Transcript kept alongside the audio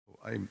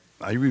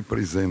I will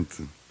present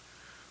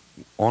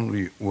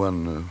only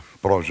one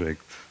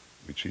project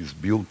which is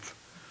built.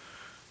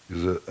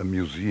 Is a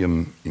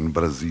museum in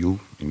Brazil,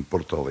 in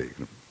Porto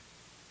Alegre.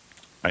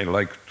 I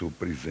like to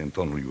present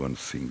only one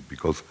thing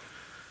because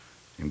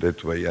in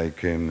that way I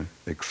can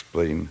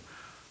explain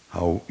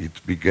how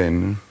it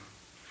began,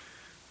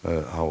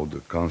 how the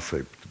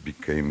concept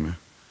became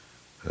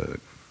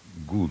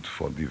good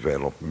for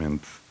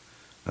development,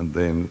 and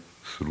then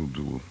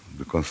through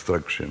the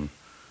construction,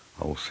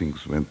 how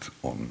things went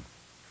on.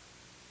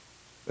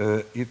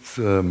 It's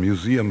a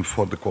museum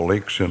for the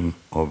collection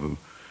of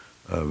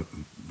a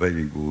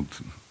very good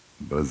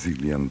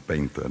Brazilian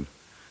painter,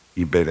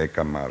 Iberê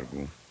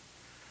Camargo,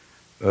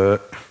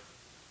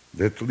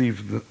 that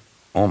lived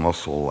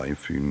almost all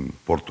life in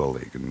Porto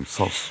Alegre, in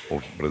south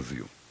of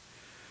Brazil.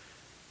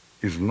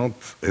 He's not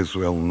as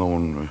well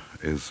known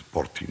as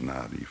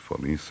Portinari,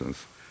 for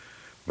instance,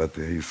 but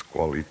his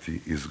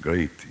quality is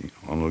great.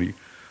 Only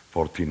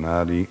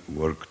Portinari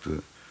worked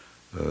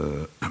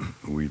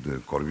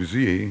with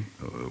Corbusier,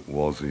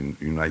 was in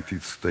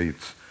United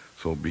States,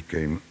 so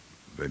became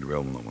very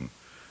well known.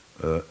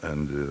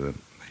 And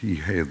he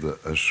had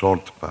a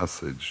short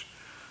passage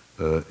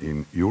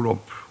in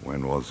Europe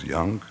when he was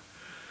young,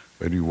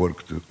 where he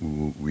worked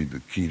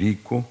with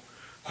Chirico,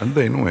 and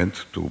then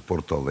went to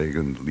Porto Alegre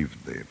and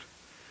lived there.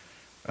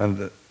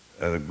 And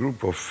a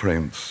group of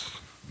friends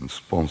and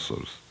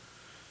sponsors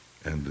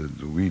and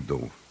the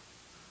widow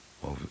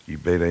of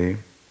Iberê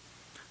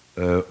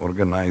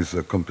organized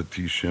a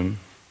competition,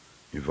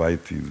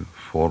 invited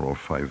 4 or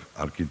 5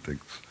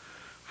 architects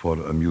for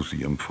a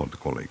museum for the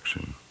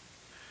collection.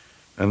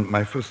 And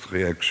my first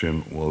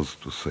reaction was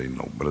to say,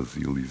 no,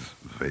 Brazil is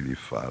very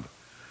far,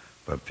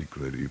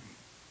 particularly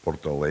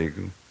Porto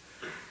Alegre,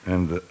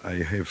 and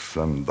I have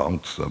some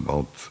doubts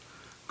about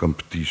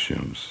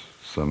competitions,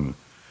 some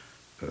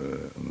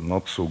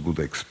not so good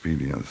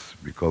experience,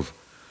 because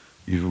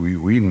if we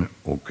win,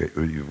 okay,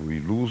 if we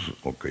lose,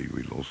 okay,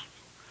 we lost.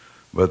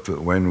 But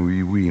when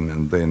we win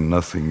and then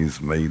nothing is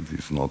made,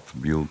 is not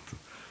built,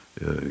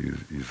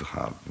 is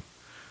hard.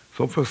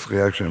 So first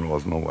reaction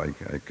was, no, I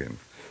can't.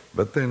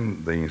 But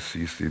then they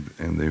insisted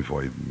and they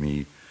invited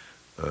me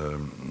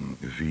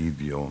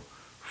video,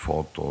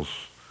 photos,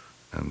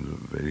 and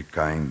very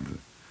kind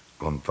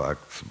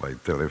contacts by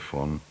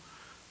telephone.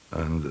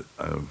 And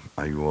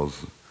I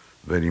was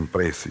very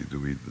impressed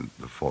with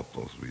the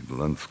photos, with the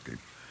landscape.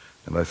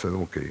 And I said,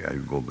 okay, I'll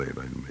go there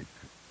and make.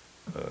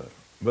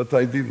 But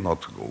I did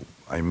not go.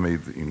 I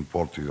made in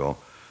Portugal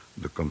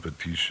the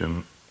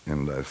competition,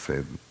 and I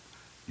said,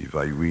 if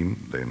I win,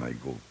 then I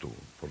go to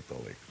Porto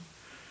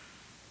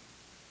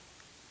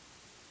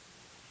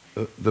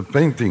Alegre. The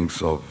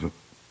paintings of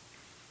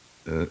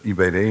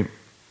Iberê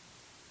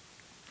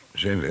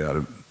generally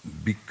are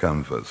big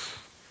canvas,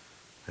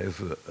 has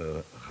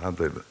a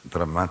rather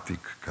dramatic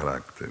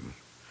character.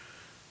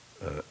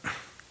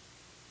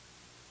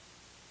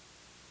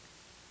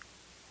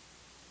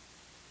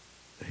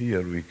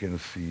 Here we can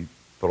see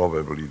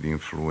probably the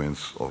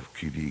influence of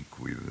Chiric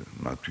with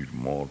Nature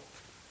Morte,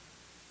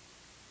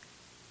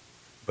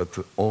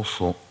 but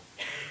also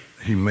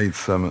he made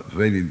some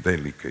very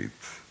delicate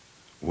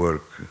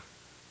work,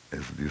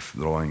 as this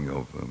drawing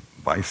of a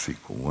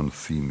bicycle, one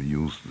theme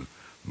used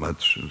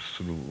much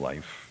through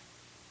life.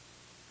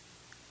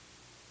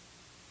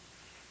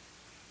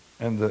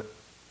 And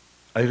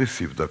I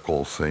received a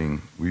call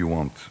saying, we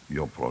want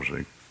your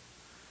project.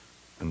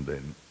 And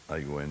then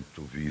I went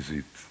to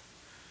visit.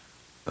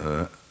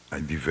 I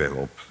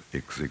developed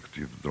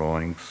executive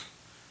drawings,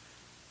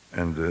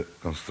 and the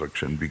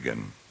construction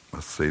began. I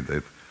must say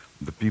that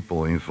the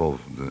people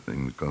involved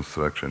in the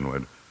construction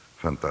were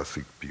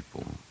fantastic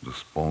people, the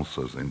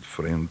sponsors and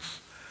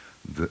friends,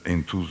 the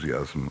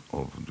enthusiasm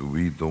of the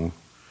widow,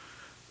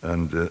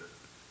 and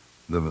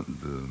the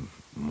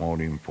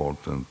more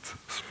important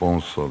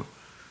sponsor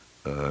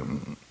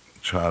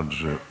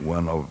charged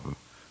one of the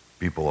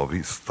people of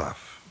his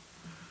staff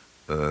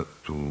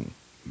to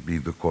be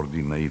the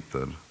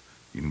coordinator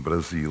in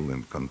Brazil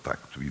and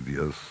contact with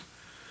us,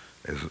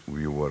 as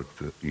we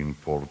worked in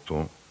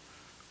Porto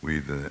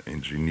with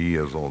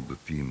engineers. All the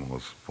team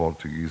was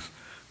Portuguese,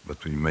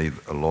 but we made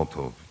a lot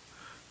of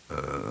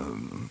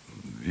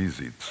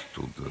visits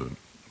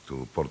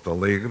to Porto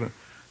Alegre,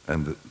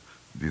 and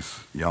this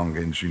young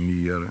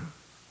engineer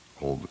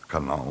called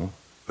Canal,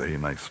 very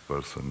nice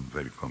person,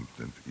 very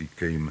competent, he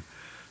came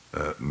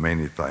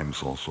many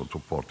times also to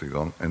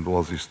Portugal and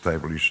was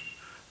established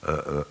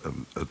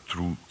a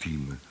true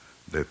team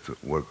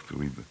that worked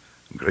with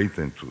great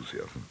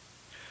enthusiasm.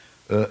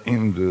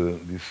 In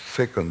this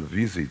second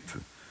visit,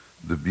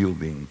 the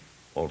building,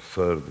 or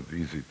third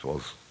visit,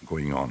 was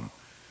going on.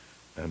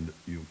 And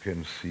you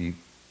can see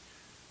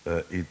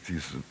it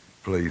is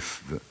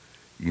placed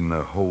in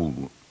a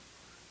hole,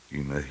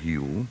 in a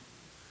hill,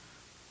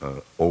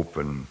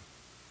 open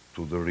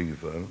to the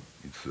river.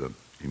 It's an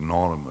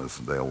enormous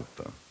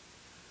delta.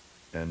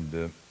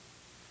 And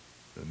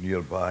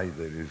nearby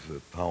there is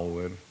a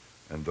tower,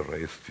 and the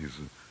rest is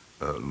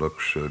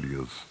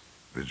luxurious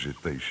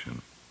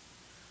vegetation.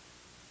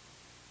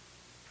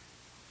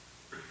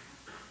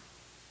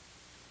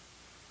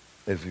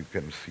 as you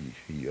can see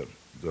here,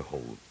 the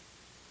whole.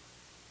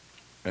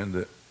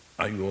 And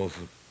I was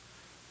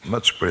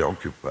much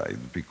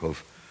preoccupied because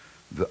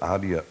the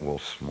area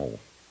was small.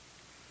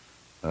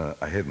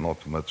 I had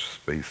not much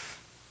space.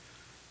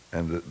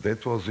 And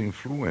that was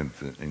influent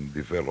in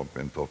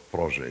development of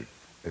project,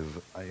 as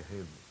I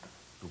had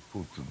to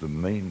put the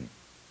main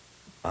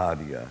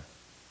area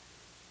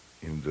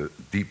in the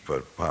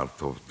deeper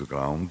part of the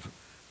ground,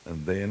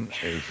 and then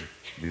as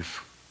this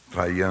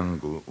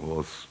triangle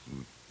was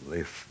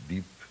less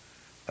deep,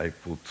 I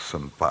put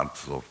some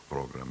parts of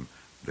program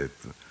that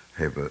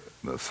have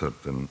a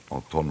certain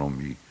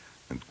autonomy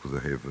and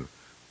could have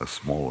a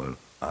smaller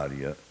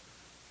area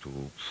to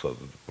solve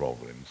the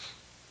problems.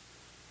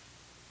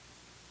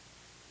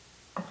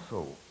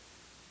 So,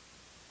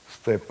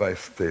 step by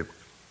step,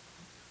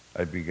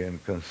 I began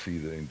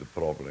considering the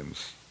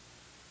problems.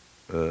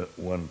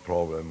 One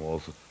problem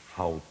was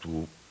how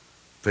to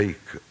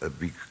take a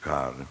big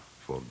car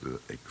for the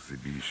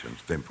exhibitions,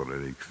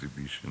 temporary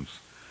exhibitions,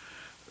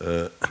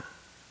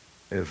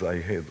 as I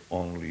had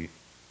only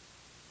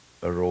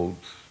a road,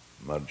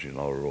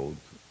 marginal road,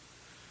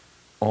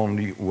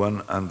 only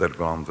one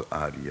underground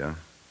area,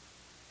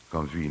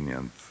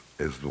 convenient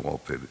as the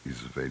water is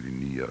very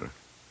near.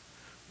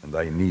 And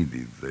I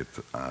needed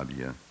that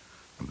area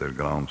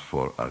underground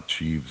for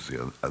archives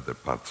and other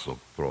parts of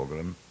the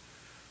program,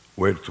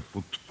 where to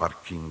put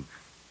parking,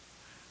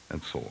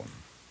 and so on.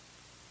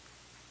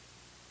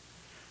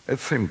 At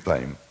the same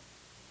time,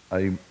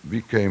 I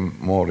became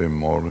more and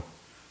more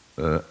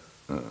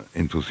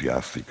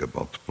enthusiastic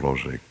about the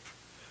project,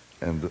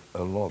 and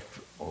a lot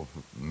of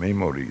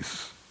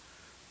memories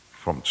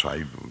from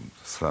childhood,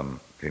 some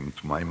came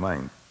to my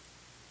mind.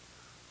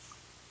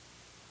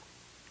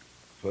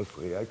 First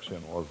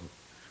reaction was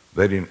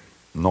very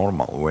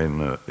normal when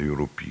a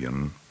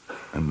European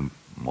and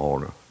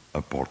more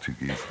a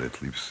Portuguese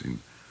that lives in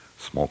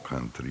small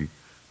country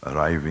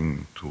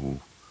arriving to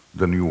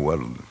the new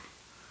world.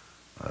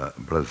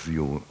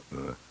 Brazil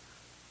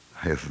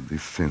has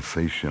this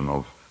sensation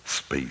of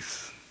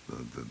space,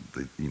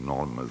 the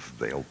enormous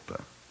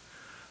delta.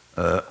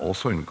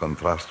 Also in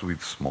contrast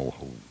with small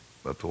hole,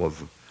 that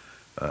was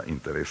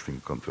interesting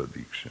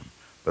contradiction.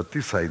 But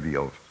this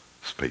idea of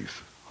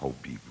space, how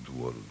big the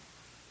world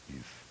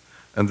is.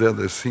 And the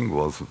other thing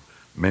was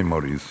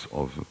memories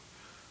of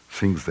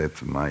things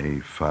that my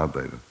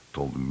father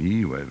told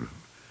me when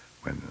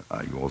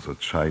I was a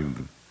child,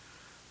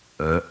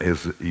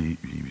 as he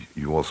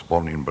was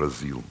born in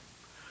Brazil.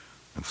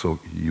 And so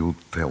he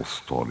would tell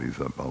stories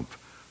about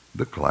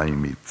the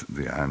climate,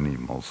 the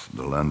animals,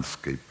 the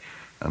landscape,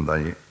 and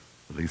I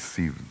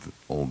received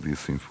all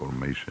this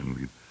information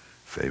with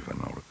 7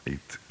 or 8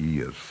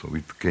 years, so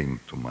it came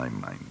to my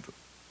mind.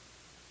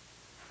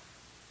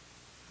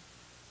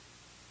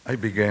 I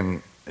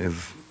began, as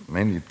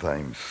many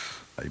times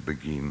I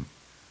begin,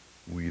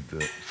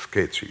 with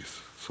sketches.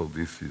 So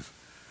this is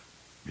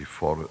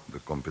before the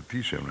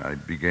competition. I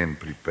began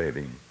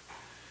preparing.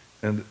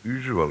 And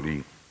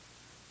usually,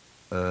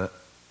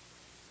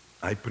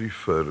 I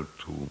prefer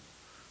to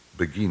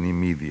begin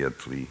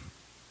immediately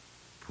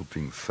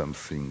putting some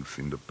things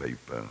in the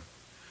paper,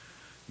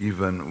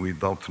 even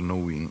without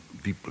knowing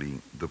deeply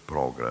the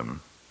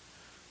program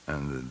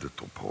and the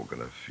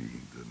topography,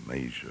 the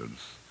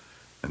measures,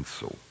 and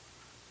so.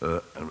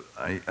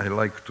 I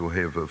like to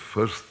have a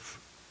first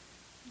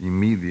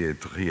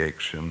immediate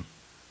reaction,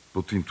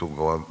 putting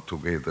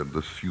together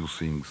the few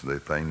things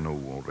that I know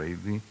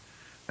already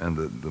and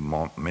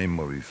the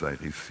memories I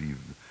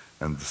received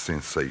and the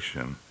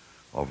sensation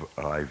of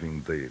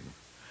arriving there.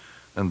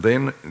 And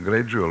then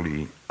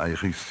gradually I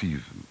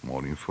receive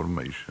more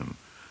information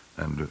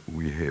and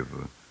we have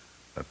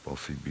a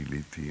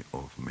possibility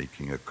of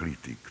making a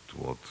critique to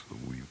what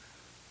we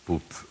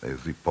put as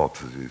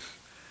hypothesis.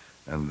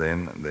 And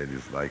then there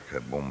is like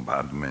a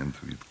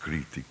bombardment with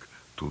critique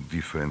to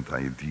different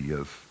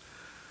ideas.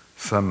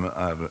 Some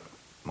are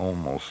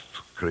almost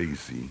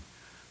crazy,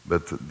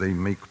 but they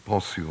make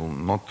possible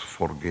not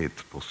forget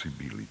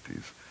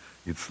possibilities.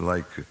 It's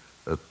like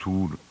a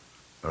tour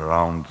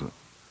around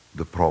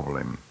the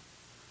problem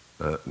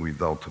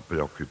without a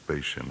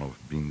preoccupation of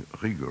being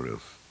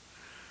rigorous.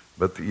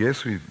 But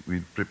yes,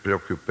 with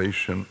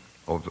preoccupation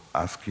of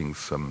asking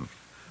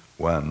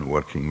someone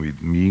working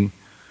with me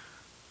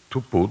to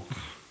put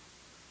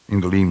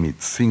in limit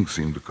things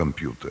in the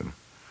computer,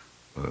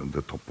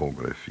 the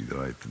topography, the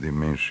right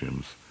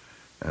dimensions,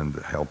 and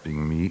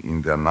helping me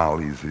in the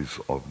analysis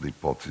of the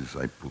hypothesis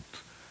I put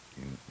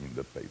in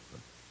the paper.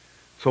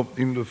 So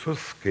in the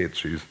first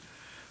sketches,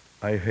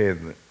 I had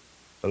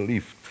a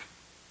lift.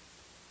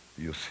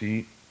 You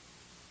see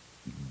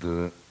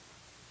the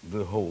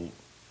whole,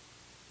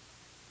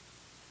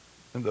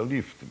 and a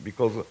lift,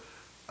 because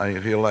I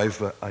realized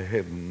that I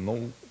had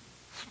no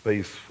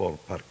space for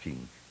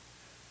parking.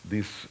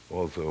 This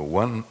was a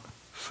 1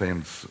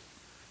 cent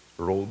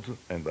road,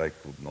 and I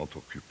could not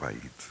occupy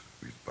it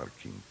with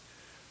parking.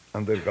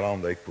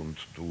 Underground I couldn't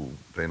do.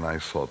 Then I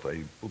thought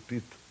I put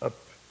it up.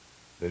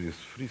 There is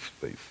free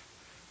space.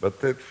 But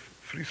that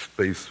free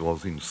space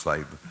was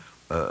inside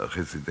a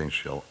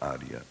residential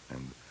area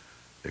and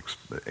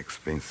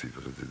expensive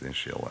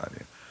residential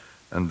area.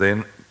 And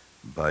then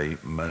by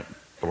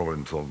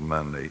problems of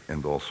money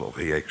and also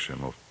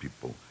reaction of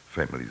people,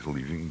 families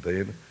living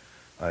there,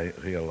 I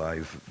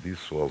realized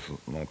this was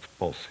not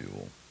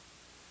possible.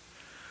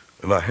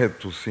 And I had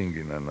to think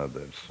in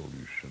another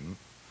solution,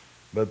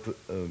 but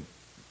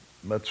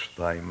much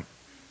time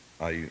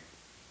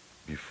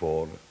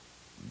before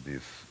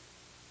this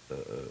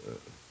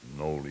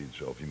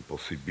knowledge of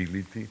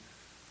impossibility,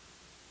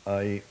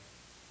 I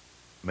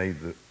made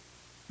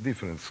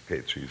different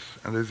sketches.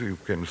 And as you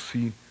can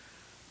see,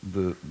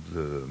 the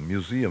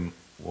museum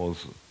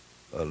was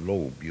a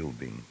low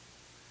building.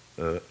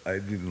 I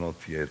did not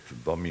yet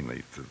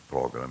dominate the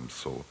program,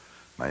 so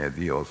my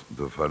idea was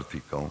the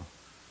vertical,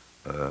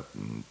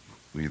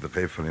 with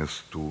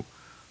reference to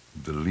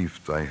the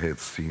lift I had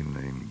seen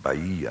in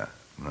Bahia,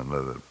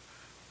 another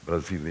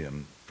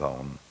Brazilian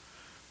town.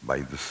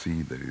 By the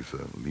sea, there is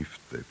a lift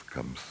that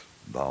comes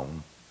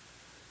down.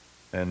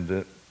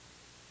 And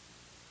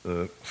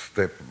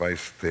step by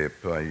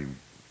step, I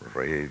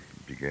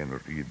began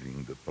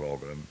reading the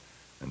program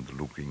and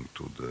looking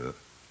to the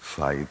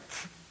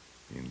site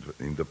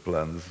in the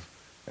plans,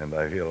 and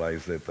I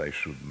realized that I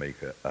should make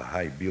a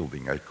high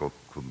building. I could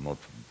not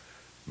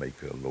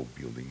make a low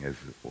building as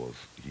it was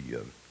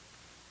here,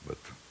 but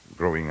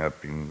growing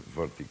up in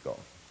vertical.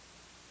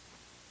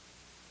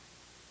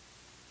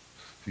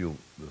 Still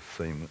the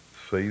same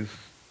phase,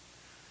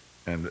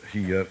 and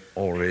here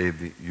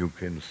already you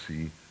can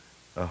see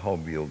a whole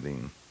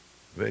building,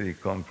 very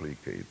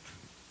complicated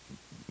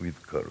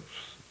with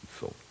curves.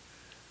 So,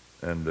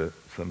 and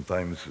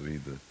sometimes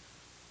with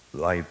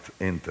light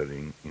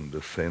entering in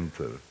the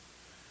center,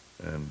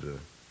 and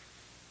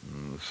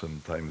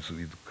sometimes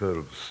with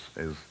curves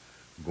as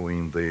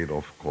going there.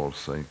 Of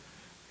course, I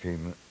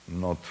came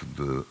not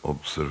the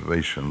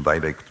observation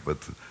direct, but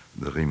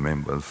the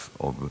remembrance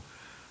of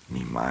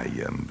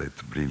Niemeyer and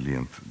that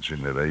brilliant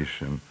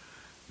generation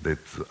that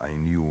I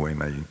knew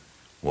when I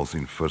was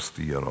in first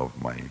year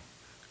of my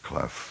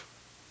class,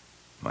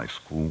 my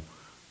school,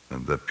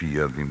 and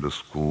appeared in the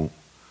school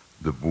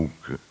the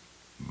book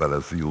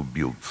Brazil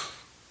Builds.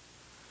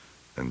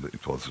 And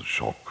it was a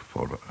shock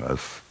for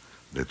us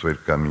that were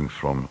coming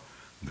from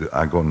the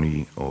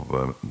agony of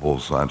a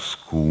Beaux-Arts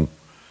school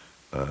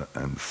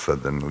and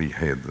suddenly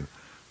had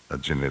a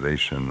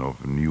generation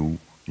of new,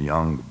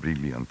 young,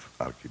 brilliant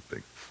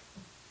architects.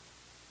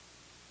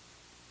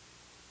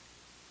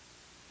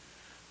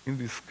 In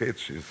these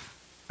sketches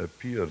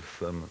appear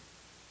some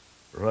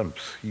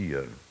ramps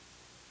here,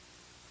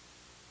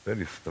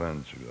 very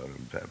strange,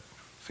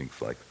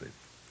 things like that.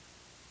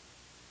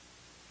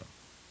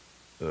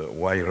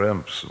 Why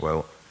ramps?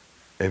 Well,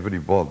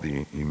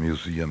 everybody in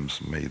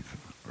museums made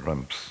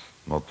ramps,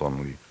 not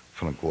only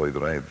Frank Lloyd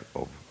Wright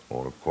or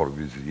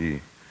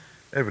Corbusier.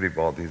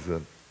 Everybody is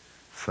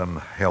some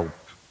help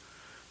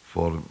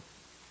for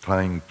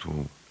trying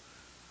to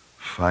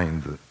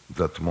find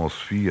the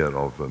atmosphere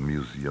of a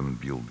museum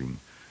building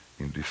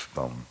in this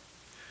town.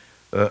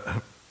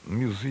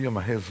 Museum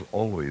has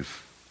always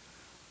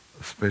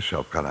a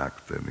special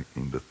character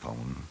in the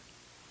town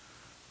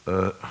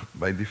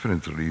by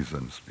different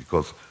reasons,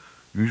 because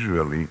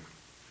usually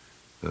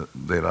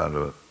there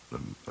are a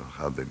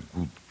rather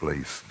good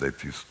place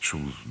that is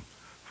chosen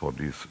for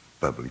this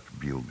public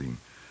building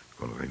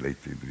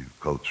related with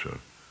culture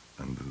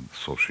and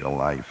social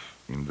life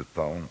in the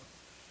town.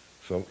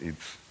 So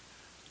it's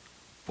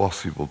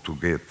possible to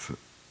get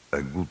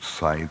a good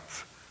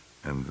site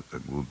and a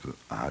good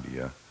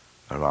area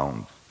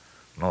around,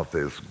 not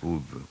as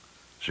good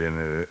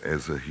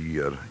as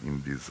here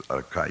in these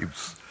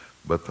archives,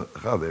 but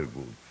rather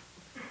good.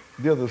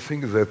 The other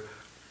thing is that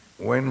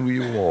when we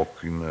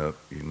walk in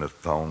a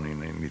town,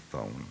 in any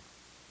town,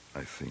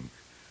 I think,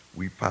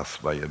 we pass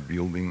by a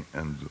building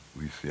and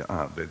we say,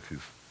 that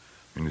is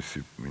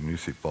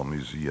Municipal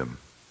Museum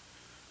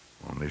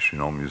or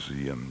National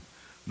Museum.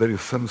 There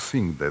is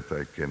something that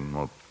I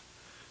cannot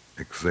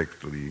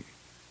exactly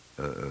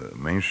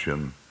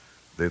mention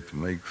that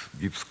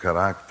gives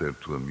character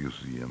to a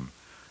museum.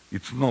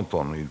 It's not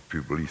only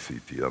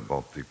publicity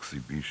about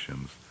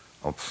exhibitions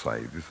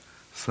outside, it's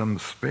some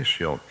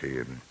special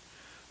care.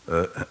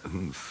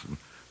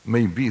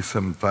 Maybe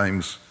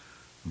sometimes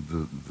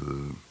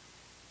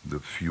the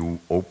few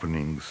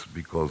openings,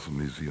 because the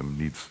museum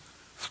needs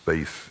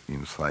space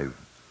inside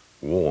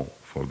wall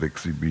for the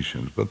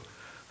exhibitions, but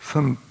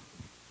some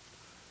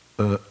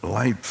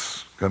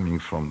lights coming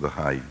from the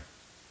high,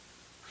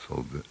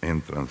 so the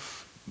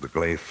entrance, the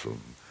glass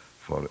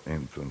for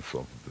entrance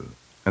of the,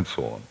 and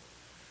so on.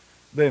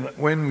 Then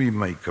when we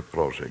make a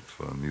project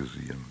for a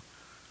museum,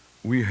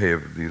 we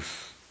have this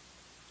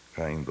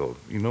kind of,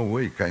 in a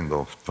way, kind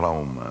of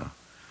trauma,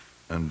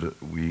 and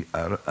we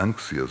are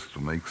anxious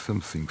to make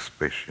something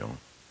special.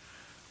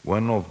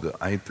 One of the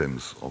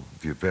items of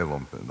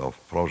development of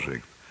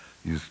project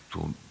is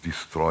to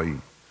destroy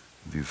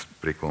these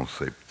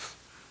preconcepts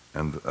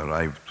and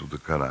arrive to the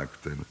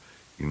character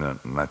in a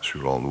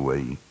natural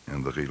way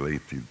and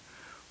related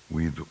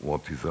with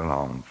what is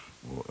around.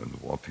 and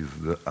what is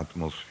the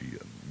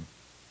atmosphere.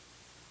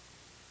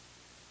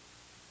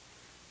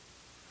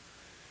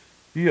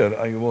 Here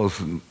I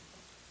was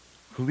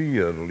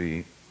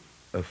clearly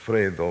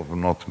afraid of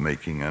not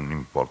making an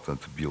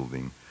important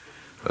building.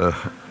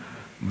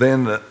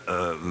 Then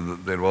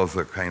there was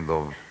a kind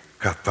of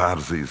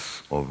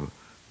catharsis of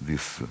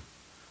this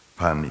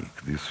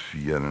panic, this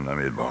fear, and I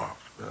mean,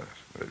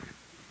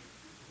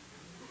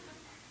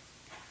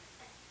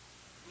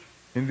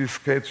 in these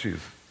sketches,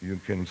 you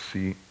can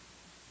see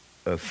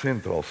a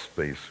central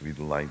space with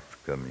light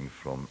coming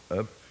from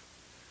up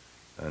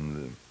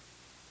and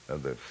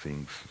other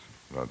things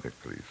rather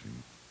crazy,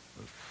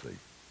 let's say.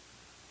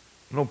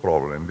 No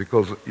problem,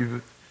 because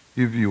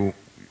if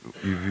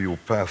you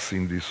pass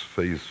in this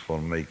phase for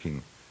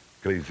making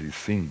crazy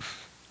things,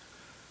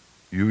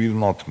 you will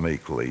not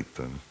make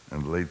later,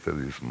 and later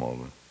is more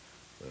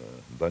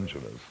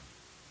dangerous.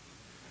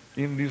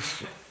 In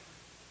this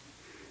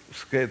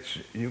sketch,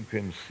 you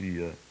can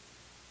see a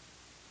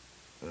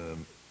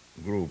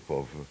group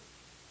of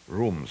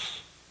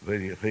rooms,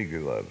 very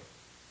regular.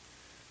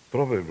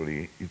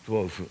 Probably it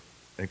was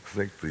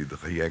exactly the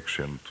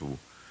reaction to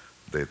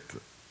that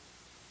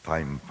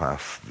time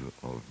passed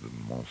of the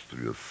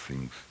monstrous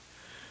things.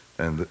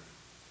 And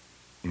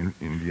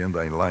in the end,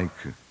 I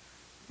like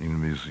in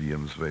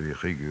museums very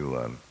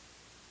regular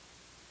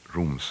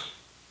rooms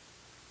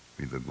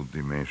with a good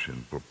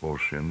dimension,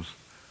 proportions,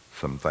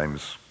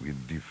 sometimes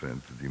with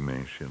different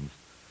dimensions,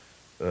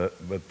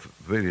 but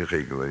very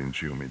regular in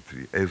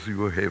geometry, as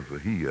you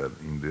have here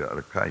in the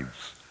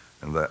archives.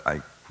 And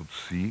I could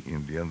see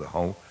in the end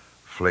how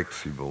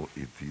flexible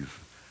it is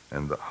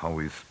and how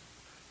it's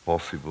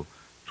possible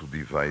to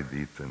divide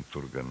it and to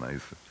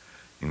organize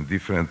in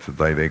different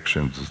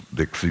directions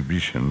the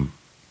exhibition.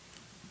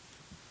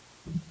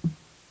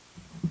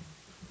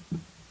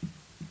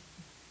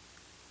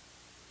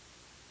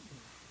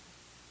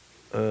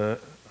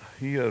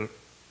 Here,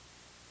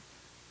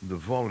 the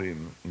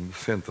volume in the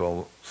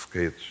central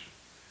sketch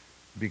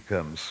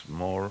becomes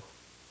more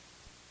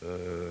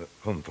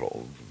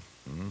controlled.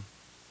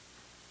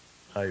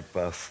 I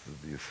passed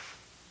this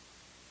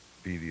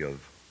period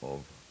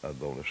of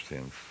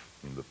adolescence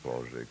in the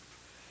project,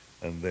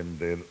 and then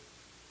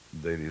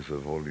there is a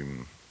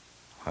volume,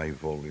 high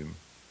volume,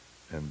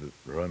 and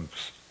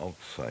ramps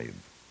outside.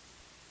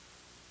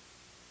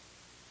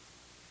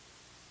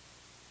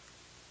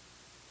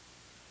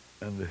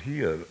 And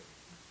here,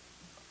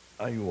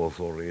 I was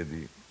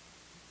already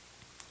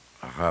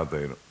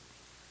rather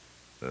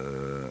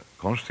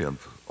conscient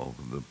of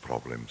the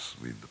problems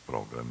with the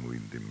program,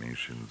 with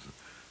dimensions,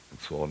 and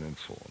so on and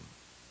so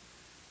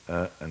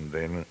on. And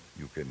then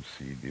you can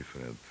see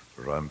different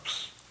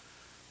ramps,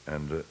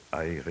 and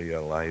I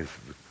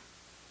realized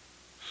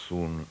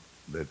soon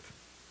that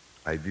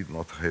I did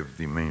not have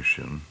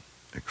dimension,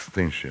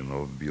 extension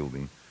of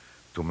building,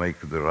 to make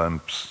the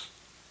ramps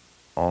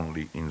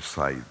only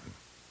inside.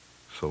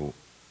 So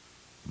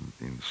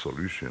in the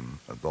solution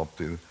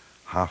adopted,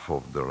 half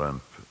of the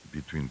ramp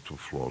between two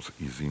floors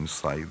is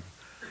inside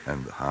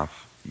and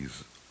half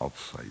is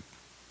outside.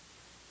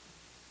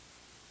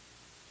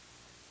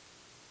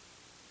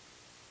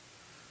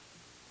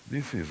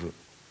 This is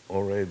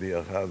already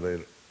a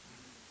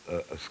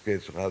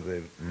sketch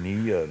rather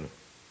near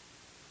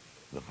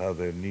the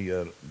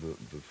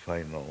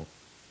final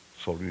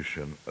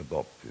solution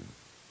adopted,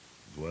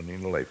 the one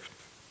in left.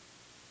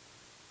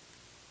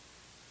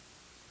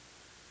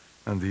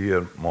 And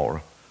here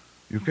more.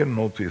 You can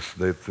notice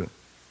that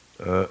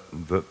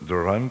the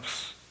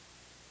ramps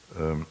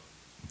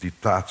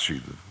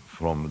detached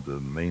from the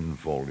main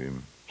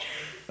volume,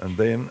 and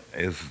then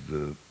as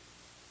the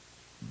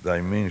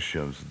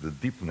dimensions, the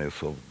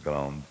deepness of the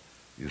ground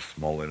is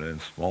smaller and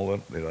smaller,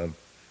 there are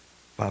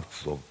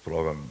parts of the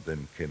program that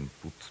can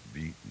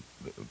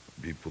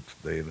be put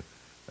there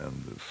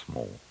and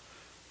small.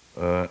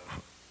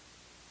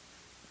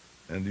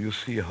 And you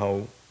see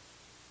how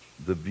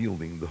the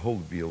building, the whole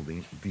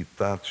building,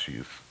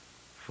 detaches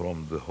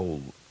from the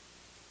whole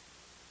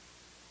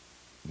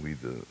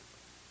with the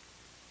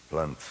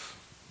plants,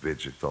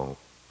 vegetal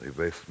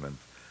revestment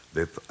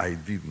that I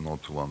did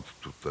not want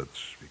to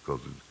touch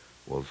because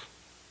it was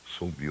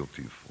so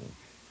beautiful.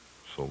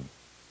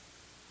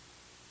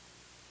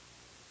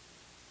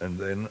 And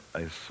then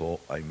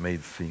I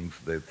made things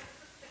that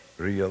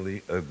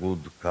really a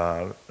good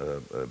car,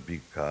 a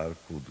big car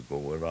could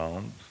go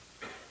around,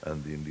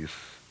 and in this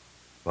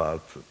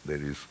part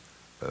there is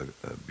a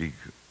big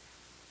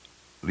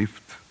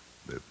lift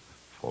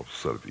for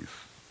service.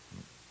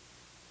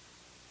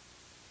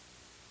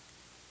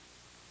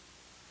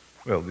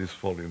 Well, these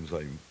volumes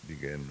I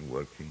began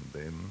working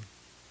them,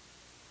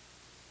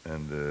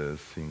 and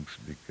things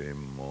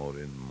became more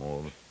and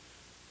more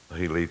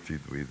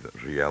related with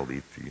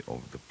reality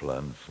of the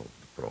plans of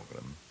the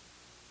program.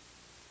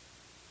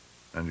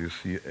 And you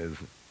see as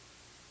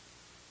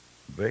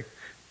back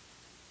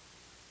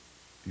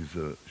is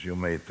a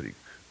geometric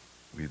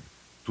with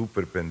two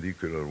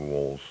perpendicular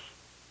walls,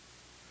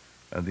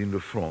 and in the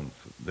front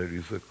there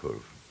is a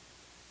curve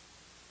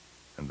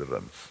and the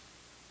ramps.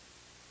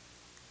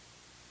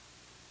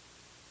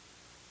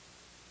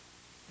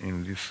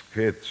 in this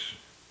sketch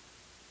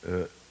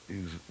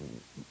is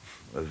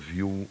a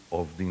view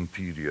of the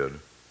interior,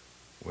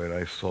 where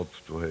I sought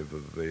to have a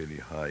very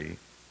high,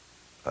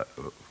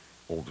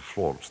 all the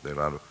floors. There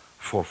are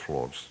 4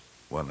 floors,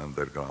 1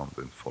 underground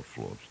and 4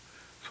 floors.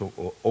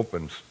 So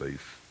open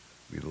space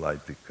with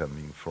light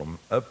coming from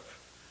up,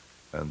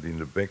 and in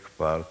the back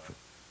part,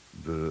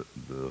 the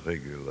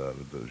regular,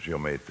 the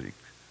geometric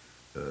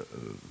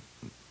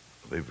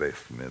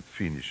revestment,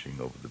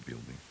 finishing of the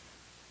building.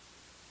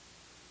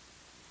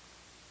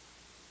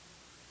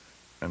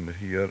 And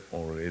here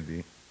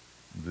already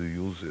the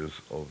users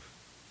of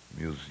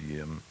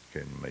museum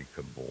can make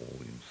a ball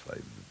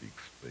inside the big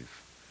space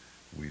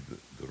with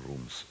the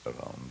rooms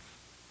around,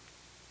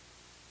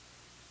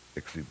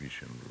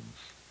 exhibition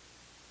rooms.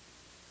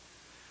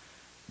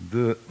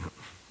 The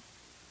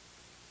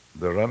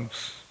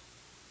ramps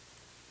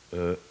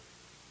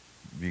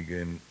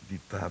began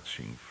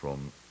detaching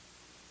from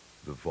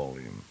the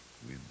volume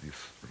with this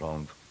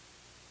round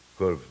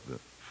curved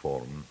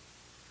form,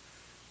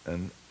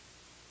 and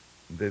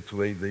that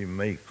way they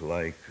make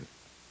like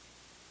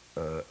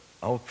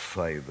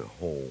outside the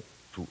hall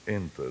to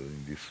enter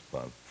in this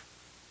part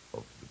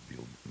of the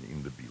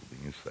building,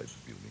 inside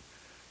the building.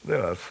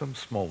 There are some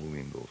small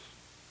windows.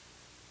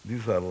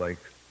 These are like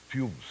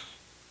tubes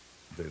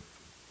that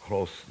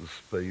cross the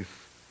space,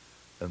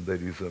 and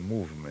there is a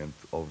movement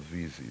of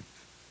visit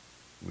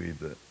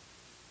with a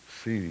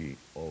series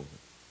of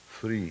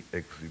 3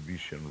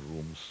 exhibition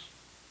rooms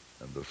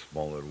and a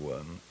smaller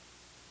one,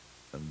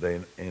 and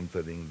then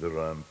entering the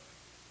ramp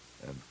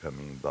and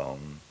coming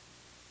down,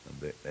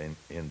 and then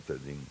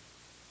entering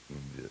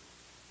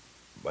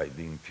by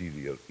the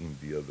interior in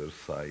the other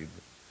side.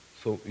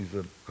 So it's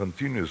a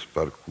continuous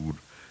parkour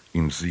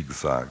in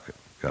zigzag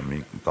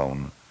coming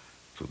down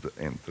to the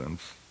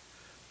entrance.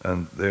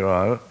 And there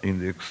are, in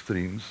the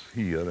extremes,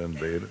 here and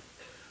there,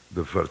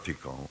 the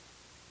vertical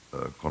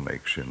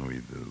connection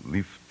with the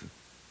lift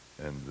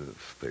and the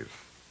stairs.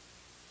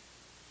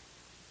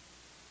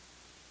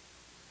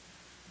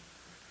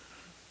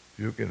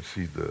 You can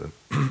see the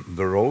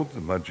road,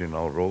 the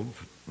marginal road,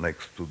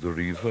 next to the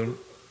river,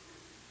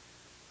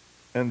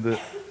 and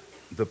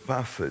the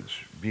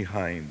passage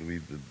behind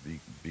with the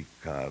big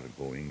car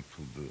going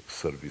to the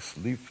service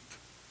lift,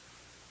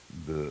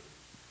 the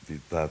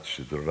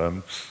detached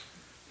ramps,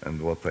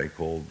 and what I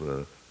call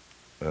the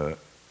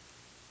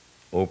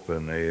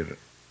open air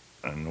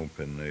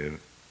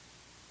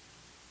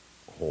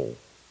hall,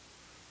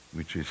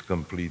 which is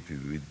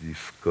completed with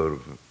this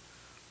curve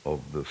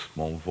of the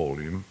small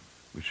volume,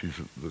 which is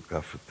the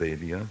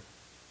cafeteria,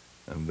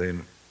 and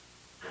then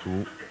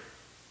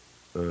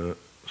 2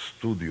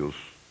 studios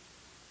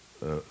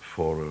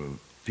for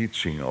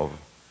teaching of,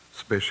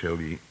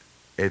 especially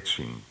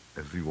etching,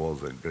 as he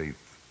was a great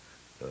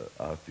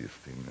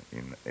artist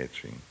in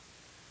etching.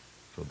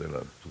 So there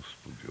are 2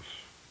 studios.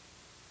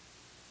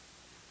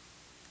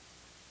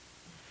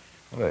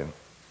 Right.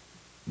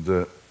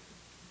 The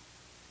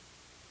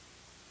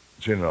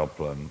general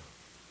plan.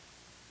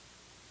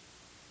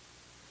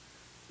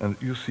 And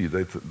you see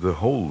that the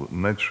whole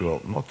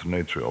not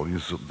natural,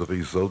 is the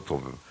result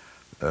of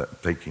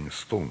taking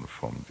stone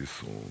from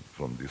this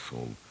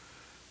hole.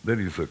 There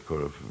is a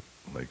curve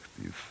like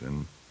this,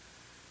 and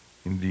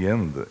in the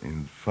end,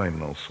 in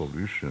final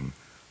solution,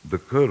 the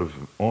curve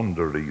on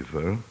the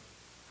river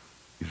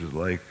is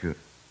like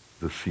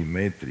the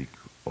symmetric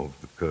of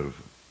the curve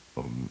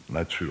of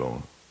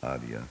natural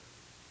area,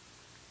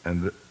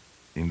 and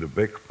in the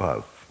back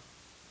part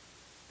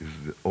is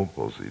the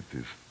opposite,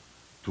 is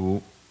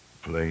 2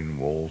 plain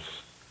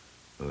walls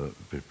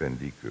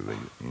perpendicular,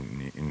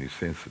 in a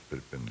sense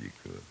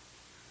perpendicular.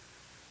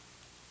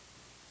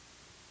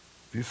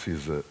 This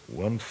is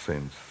one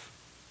sense.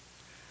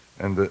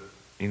 And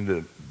in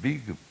the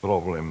big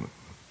problem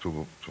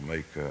to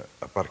make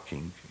a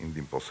parking, in the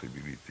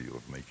impossibility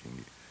of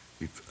making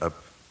it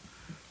up,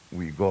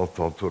 we got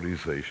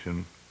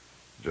authorization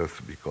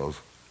just because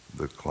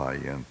the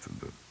client,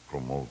 the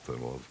promoter,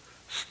 was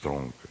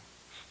strong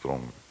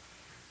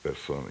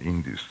person,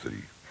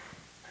 industry.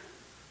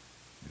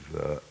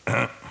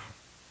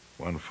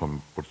 One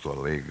from Porto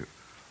Alegre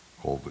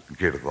called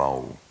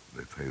Gerdau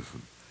that has a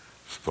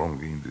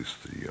strong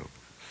industry of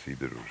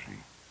siderurgy.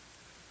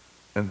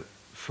 And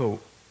so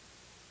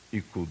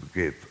he could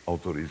get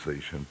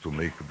authorization to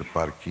make the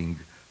parking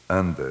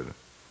under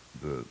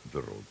the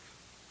road.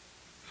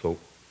 So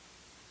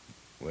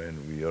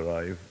when we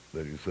arrive,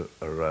 there is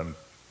a ramp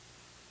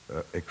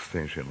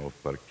extension of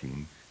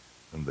parking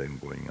and then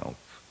going out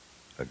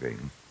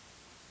again.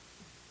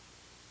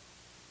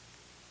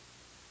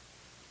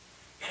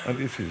 And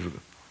this is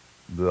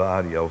the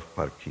area of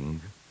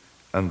parking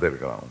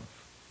underground.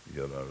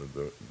 Here are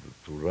the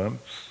 2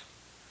 ramps,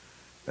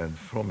 and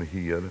from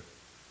here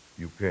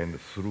you can,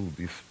 through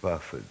this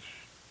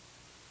passage,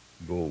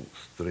 go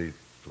straight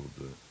to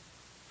the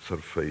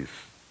surface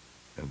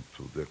and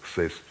to the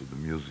access to the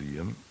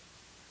museum.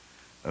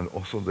 And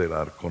also there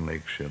are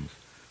connections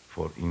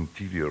for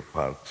interior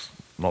parts,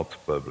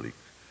 not public,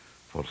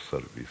 for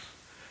service.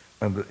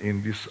 And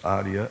in this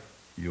area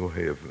you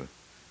have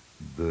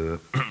the,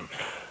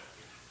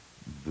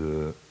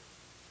 the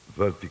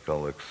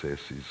vertical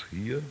accesses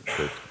here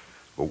that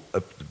go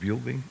up the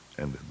building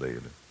and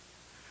there.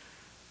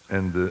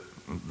 And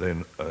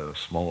then a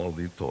small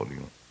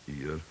auditorium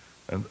here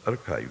and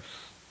archives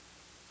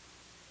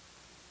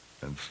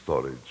and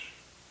storage.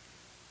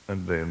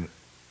 And then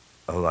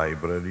a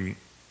library,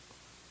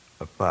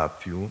 a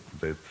patio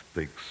that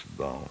takes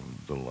down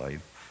the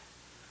light,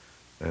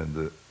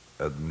 and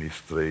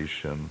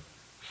administration,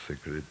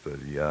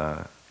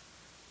 secretariat,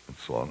 and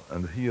so on.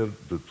 And here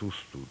the two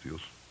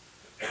studios,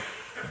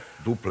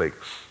 duplex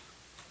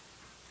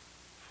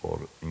for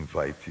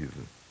invited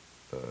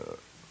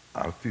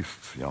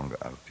artists, young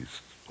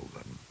artists to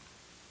learn.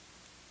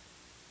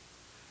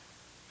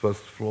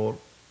 First floor,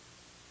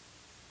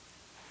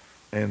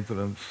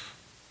 entrance,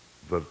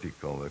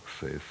 vertical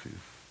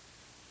accesses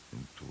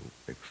into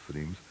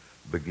extremes,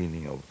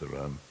 beginning of the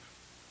ramp,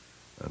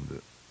 and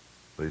the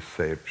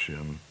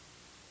reception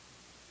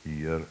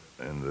here,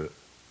 and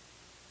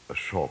a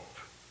shop,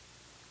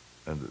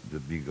 and the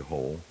big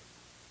hall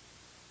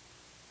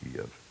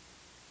here.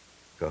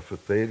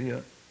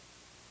 Cafeteria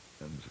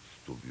and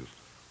studios.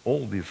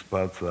 All these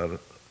parts are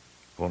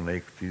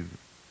connected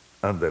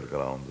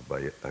underground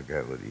by a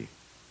gallery.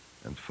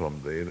 And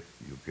from there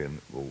you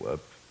can go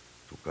up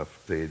to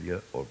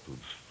cafeteria or to the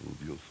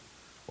studios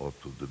or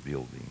to the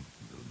building,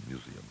 the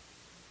museum.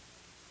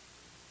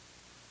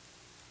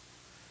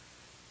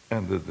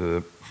 And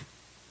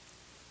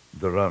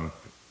the ramp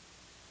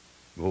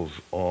goes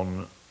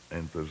on,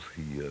 enters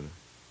here,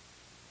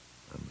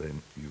 and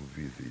then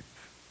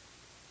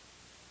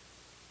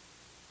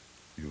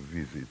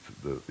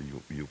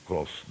you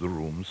cross the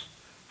rooms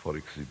for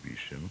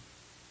exhibition.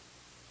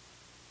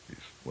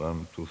 It's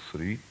 1, 2,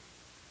 3,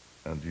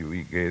 and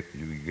you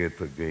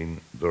get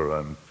again the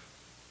ramp,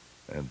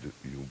 and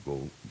you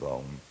go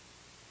down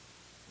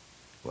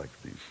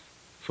like this.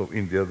 So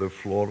in the other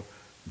floor,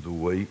 the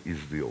way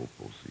is the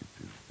opposite,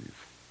 is this.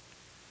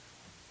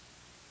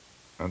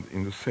 And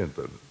in the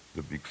center,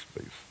 the big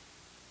space.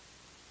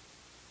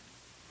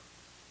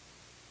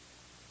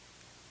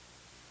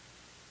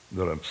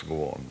 The ramps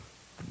go on.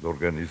 The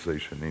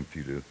organization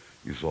interior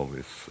is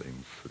always the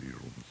same, 3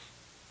 rooms.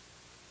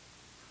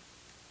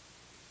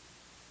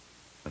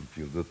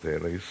 Until the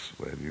terrace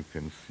where you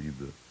can see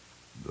the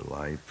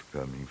light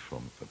coming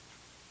from up.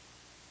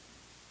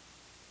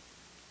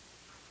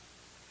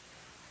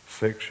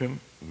 Section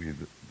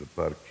with the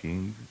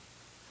parking,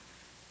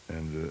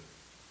 and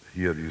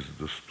here is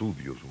the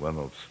studios, one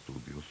of the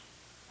studios,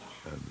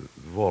 and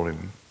the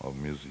volume of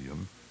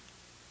museum.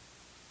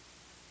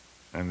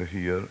 And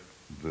here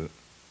the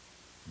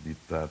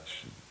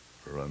detached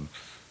ramps.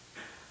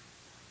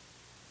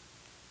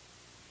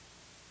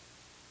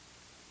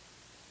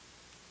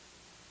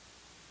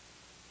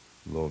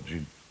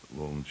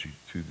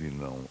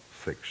 Longitudinal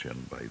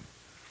section by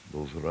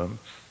those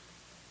ramps.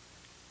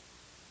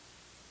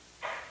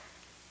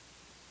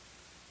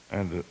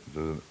 And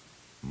the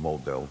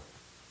model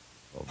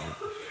of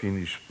the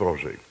finished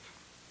project.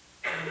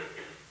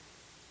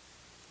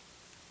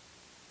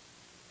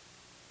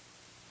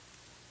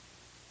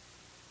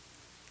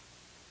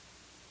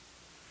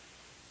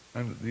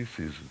 And this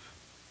is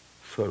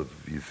third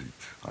visit,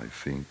 I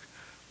think,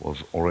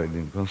 was already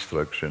in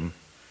construction,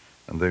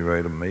 and they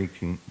were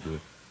making the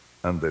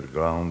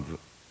underground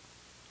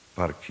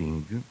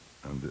parking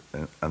and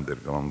the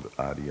underground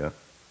area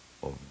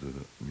of the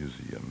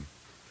museum.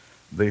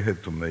 They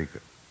had to make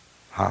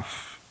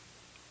half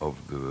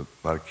of the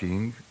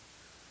parking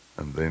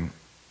and then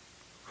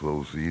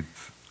close it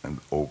and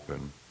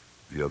open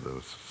the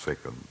other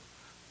second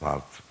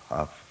part,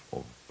 half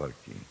of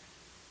parking.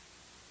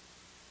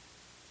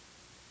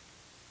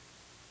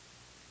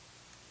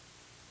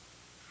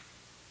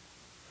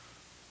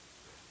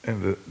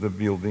 And the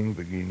building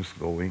begins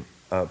going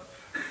up,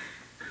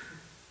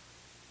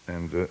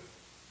 and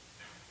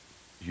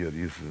here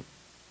is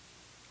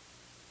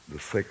the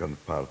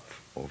second part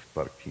of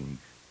parking,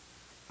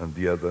 and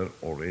the other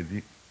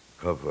already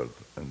covered,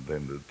 and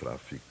then the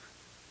traffic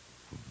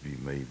could be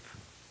made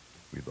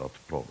without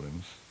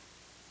problems.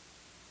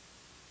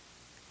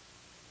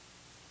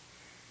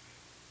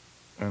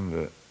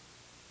 And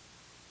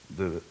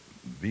the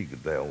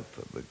big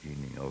delta,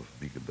 beginning of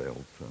big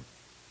delta,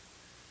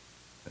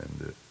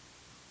 and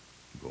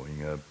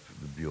going up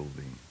the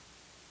building,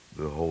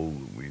 the whole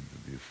with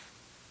this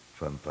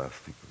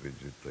fantastic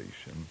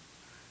vegetation.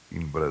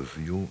 In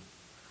Brazil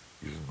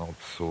is not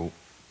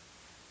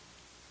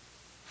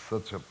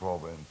such a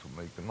problem to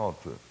make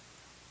not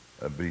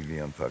a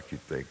brilliant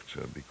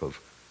architecture, because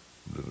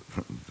the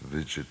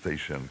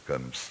vegetation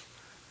comes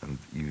and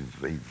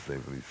invades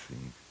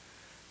everything.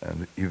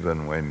 And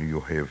even when you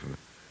have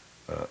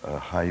a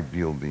high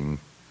building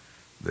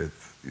that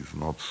is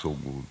not so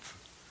good,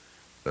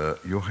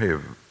 you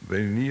have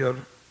very near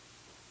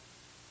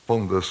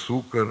Pão de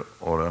Açúcar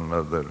or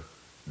another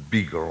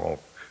big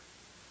rock.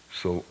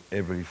 So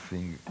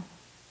everything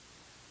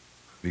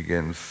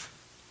becomes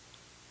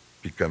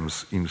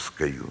in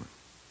scale.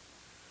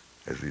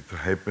 As it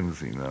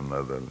happens in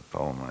another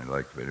town I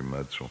like very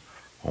much,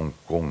 Hong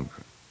Kong,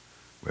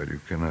 where you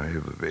can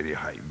have a very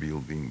high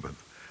building, but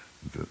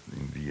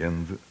in the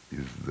end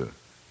is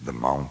the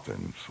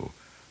mountain, so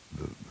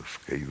the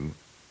scale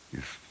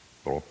is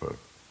proper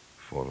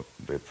for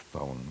that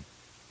town.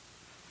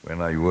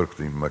 When I worked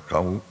in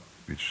Macau,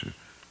 which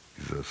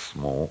is a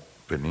small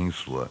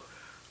peninsula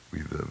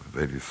with a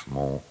very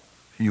small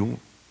hill,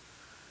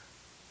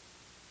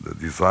 the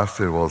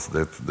disaster was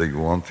that they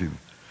wanted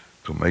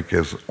to make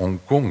as Hong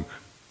Kong,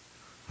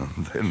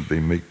 and then they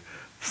make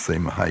the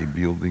same high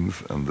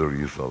buildings, and the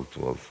result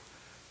was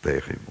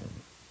terrible.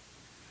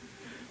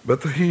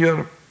 But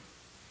here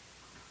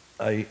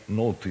I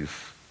notice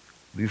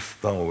this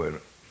tower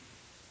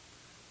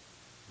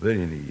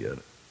very near,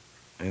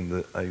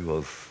 and I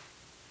was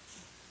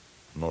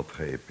not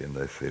happy, and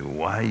I say,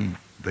 why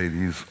there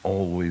is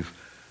always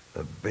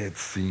a bad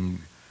thing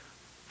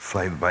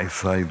side by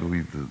side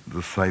with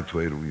the site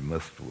where we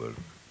must work?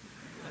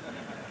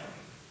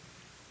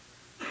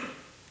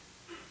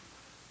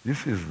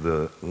 This is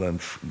the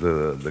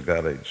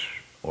garage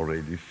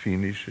already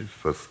finished,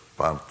 first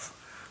part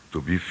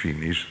to be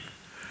finished,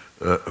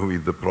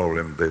 with the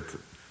problem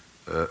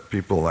that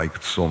people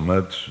liked so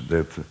much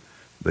that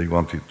they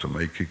wanted to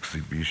make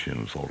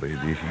exhibitions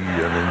already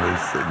here, and they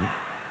said,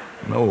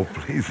 no,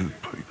 please.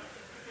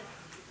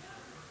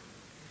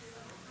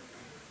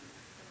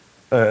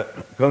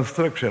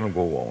 Construction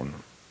go on,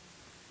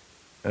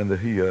 and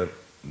here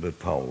the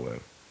tower,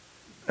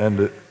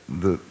 and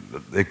the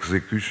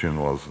execution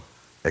was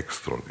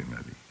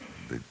extraordinary.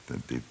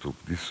 They took,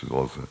 this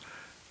was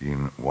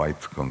in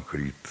white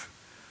concrete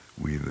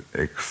with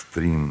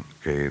extreme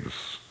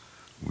cares,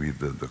 with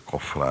the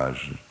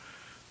coffrage.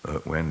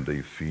 When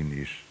they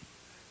finished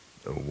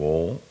a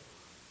wall,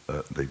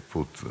 they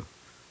put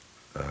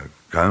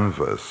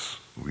canvas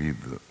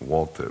with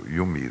water,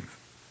 humid,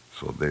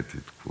 so that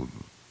it could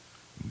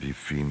be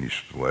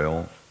finished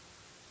well,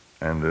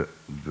 and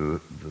the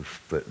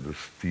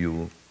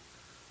steel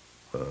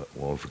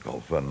was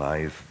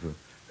galvanized.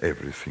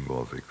 Everything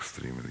was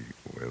extremely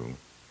well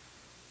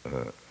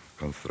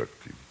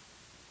constructed.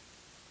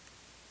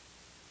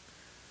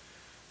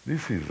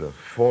 This is a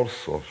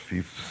fourth or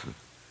fifth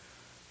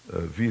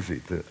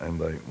visit,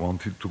 and I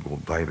wanted to go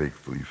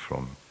directly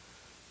from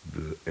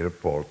the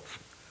airport,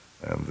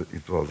 and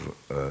it was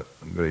a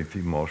great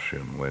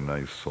emotion when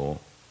I saw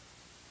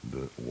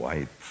the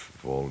white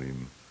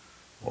volume,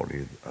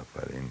 already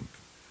apparent,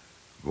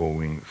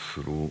 going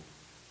through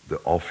the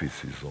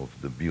offices of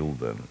the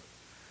builder,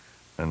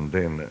 and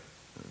then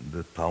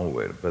the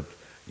tower. But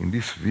in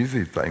this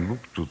visit, I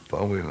looked to the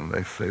tower and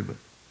I said,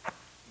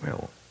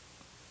 well,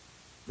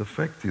 the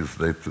fact is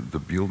that the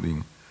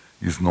building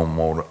is no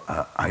more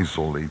an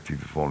isolated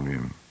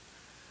volume.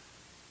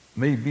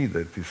 Maybe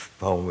that this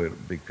tower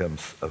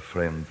becomes a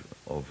friend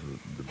of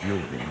the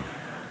building.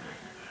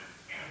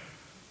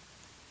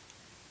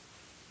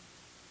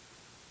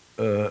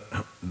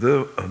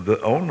 The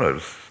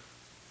owners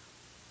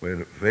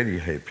were very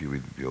happy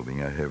with the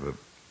building. I have a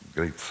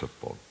great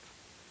support,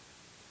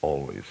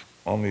 always.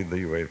 Only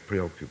they were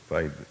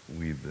preoccupied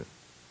with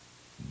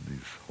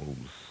these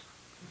holes.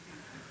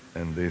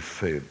 And they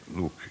said,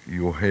 look,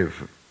 you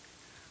have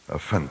a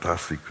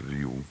fantastic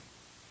view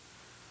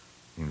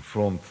in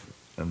front,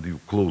 and you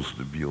close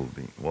the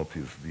building. What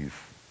is this?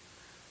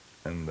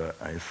 And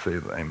I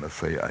said, I must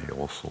say, I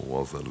also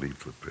was a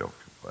little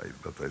preoccupied,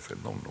 but I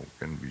said, no,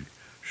 can be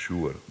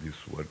sure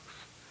this works.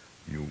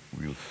 You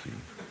will see.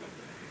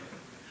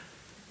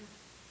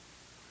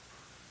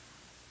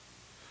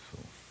 So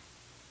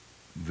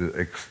the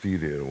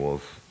exterior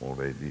was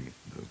already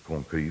the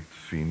concrete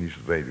finished,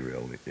 very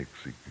well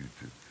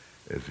executed,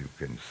 as you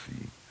can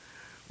see,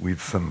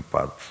 with some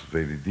parts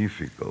very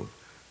difficult.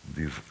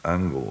 These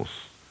angles,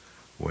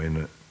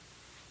 when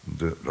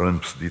the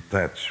ramps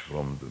detach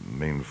from the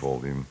main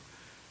volume,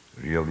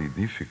 really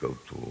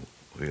difficult to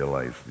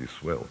realize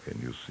this well.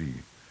 Can you see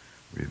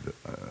with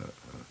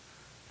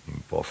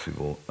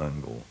impossible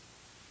angle?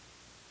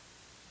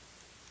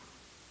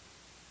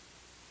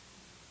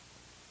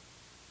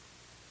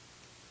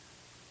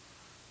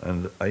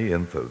 And I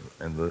entered,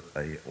 and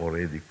I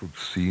already could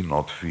see,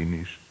 not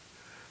finished.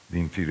 The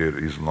interior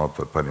is not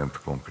apparent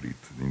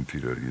concrete. The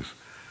interior is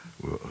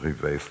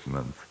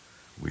revestment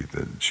with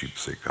a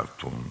gypsy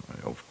cartoon,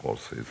 of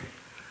course, as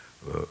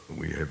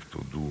we have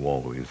to do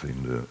always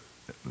in the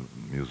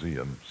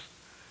museums.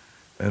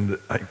 And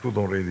I could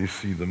already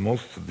see the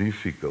most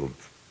difficult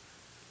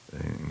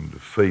in the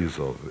phase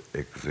of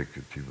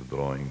executive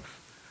drawings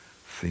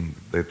thing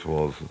that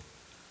was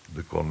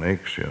the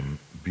connection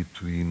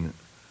between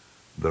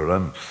the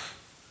ramps.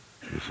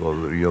 This was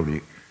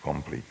really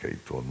complicated,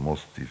 or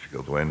most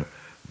difficult, when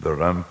the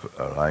ramp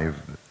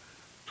arrived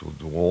to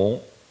the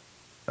wall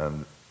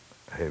and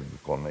had the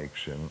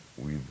connection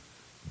with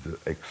the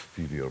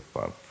exterior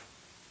part,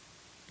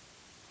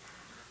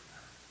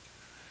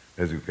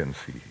 as you can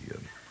see here.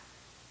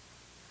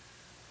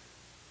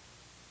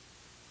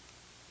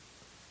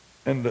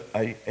 And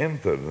I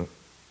entered,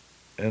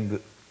 and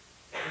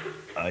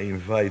I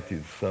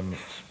invited some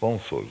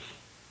sponsors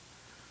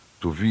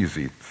to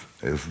visit,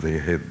 as they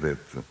had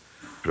that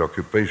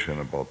preoccupation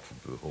about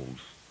the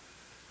holes.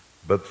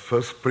 But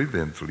first,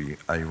 prudently,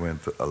 I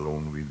went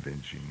alone with the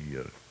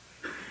engineer.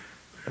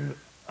 And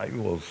I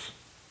was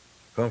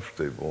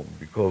comfortable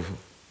because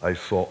I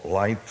saw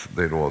light,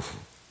 there was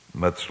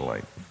much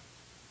light.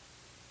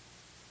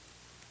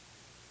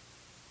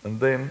 And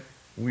then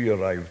we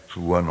arrived to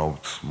one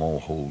of the small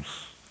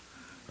holes,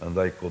 and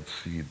I could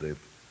see that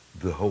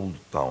the whole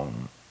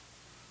town,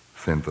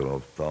 center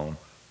of town,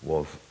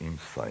 was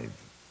inside.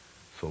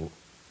 So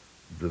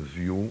the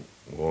view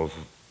was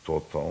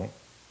total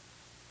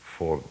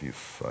for this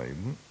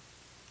side,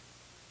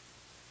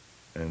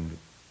 and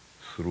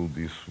through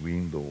this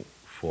window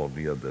for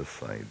the other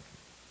side.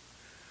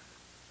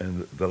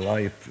 And the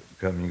light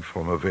coming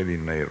from a very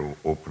narrow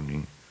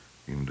opening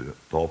in the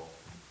top,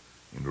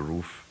 in the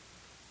roof,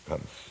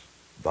 comes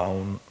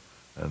down,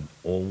 and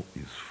all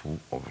is full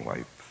of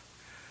light.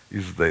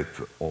 Is that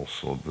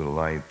also the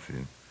light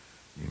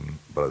in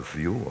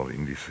Brazil, or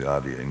in this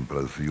area in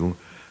Brazil,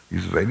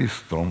 is very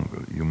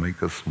strong. You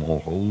make a small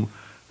hole,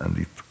 and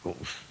it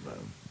goes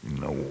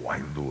in a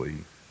wide way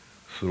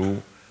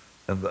through.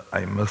 And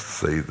I must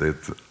say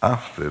that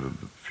after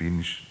the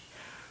finish,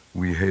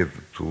 we had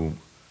to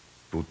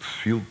put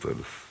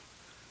filters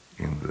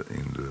in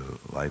the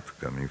light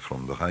coming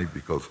from the high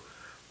because it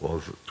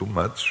was too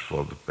much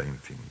for the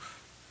paintings.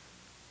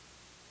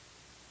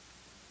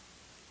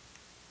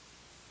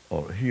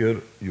 Or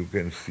here you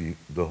can see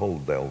the whole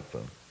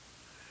delta.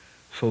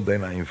 So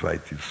then I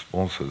invited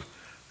sponsors,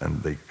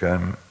 and they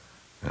came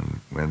and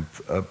went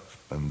up,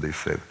 and they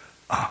said,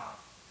 "Ah,"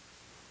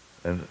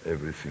 and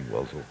everything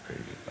was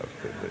okay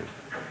after that.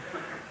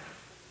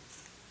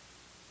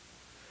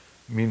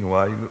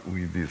 Meanwhile,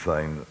 we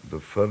designed the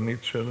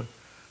furniture,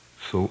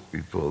 so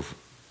it was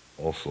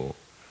also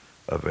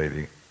a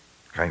very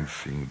kind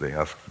thing. They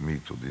asked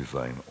me to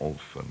design all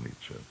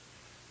furniture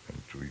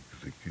and to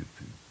execute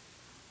it.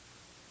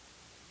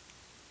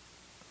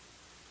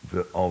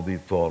 The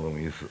auditorium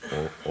is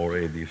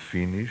already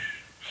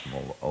finished,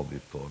 small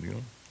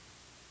auditorium,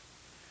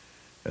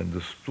 and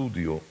the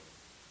studio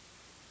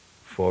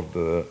for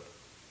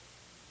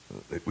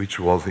which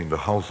was in the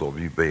house of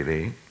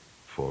Iberê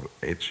for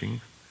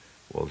etching,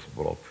 was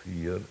brought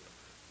here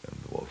and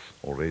was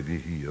already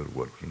here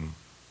working.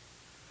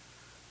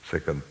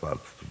 Second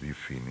part to be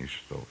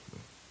finished.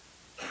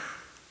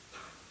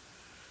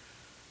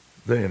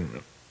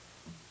 Then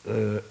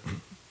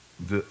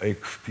the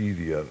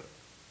exterior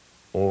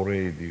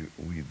already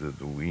with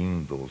the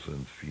windows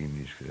and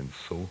finished, and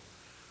so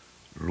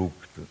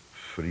looked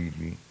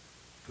freely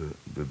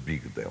the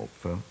big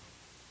delta.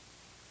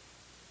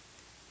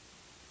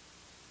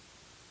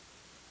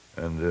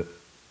 And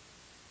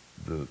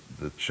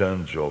the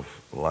change of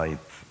light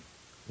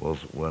was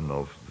one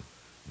of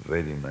the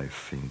very nice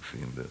things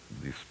in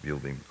this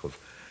building, because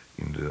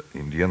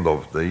in the end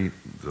of the day,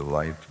 the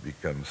light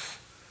becomes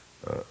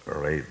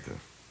red.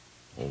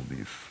 All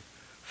these,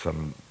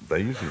 some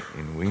days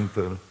in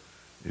winter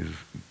is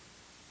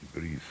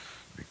grease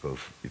because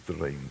it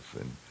rains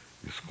and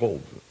it's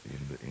cold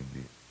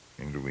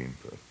in the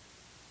winter.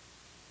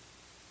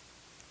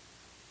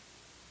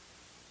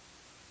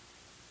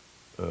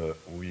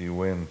 We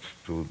went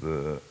to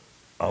the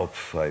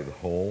outside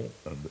hall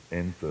and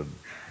entered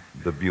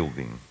the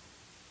building.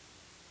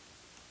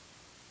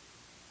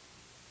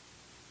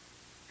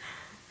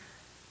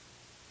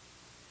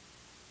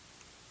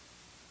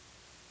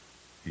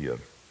 Here.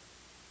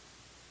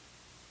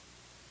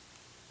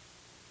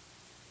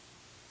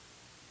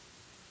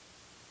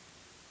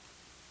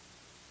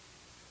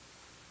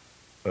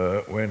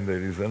 When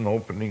there is an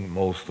opening,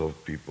 most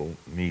of people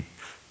meet.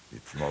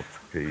 It's not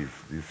the case.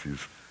 This is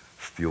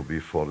still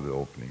before the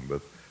opening,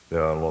 but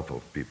there are a lot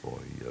of people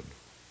here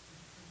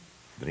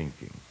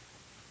drinking.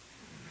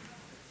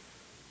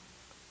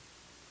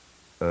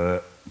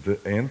 The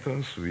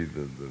entrance with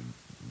the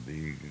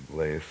big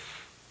glass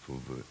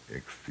to the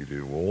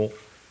exterior wall,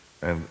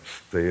 and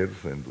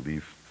stairs and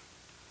lift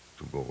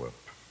to go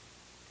up.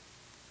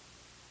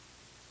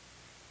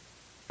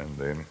 And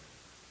then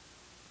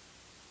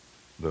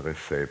the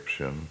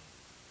reception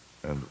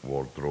and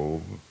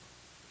wardrobe,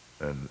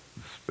 and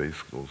the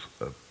space goes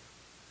up.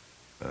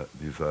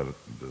 These are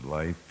the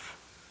light.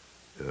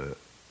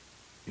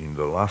 In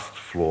the last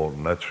floor,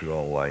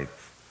 natural light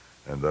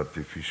and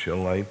artificial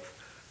light,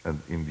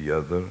 and in the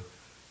other,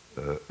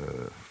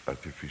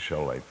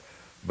 artificial light.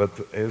 But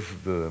as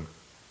the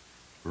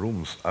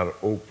rooms are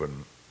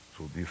open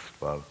to this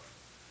part,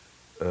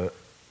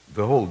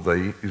 the whole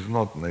day is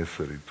not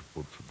necessary to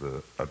put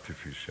the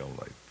artificial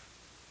light.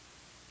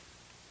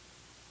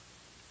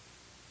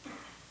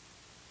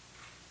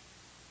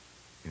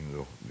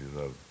 These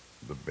are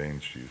the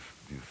benches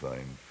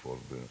designed for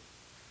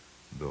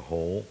the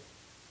hall.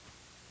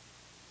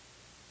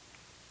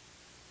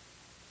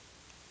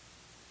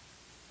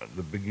 At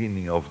the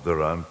beginning of the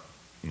ramp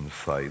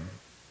inside,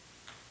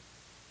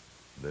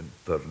 then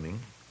turning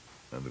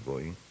and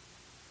going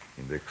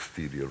in the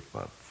exterior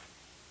part.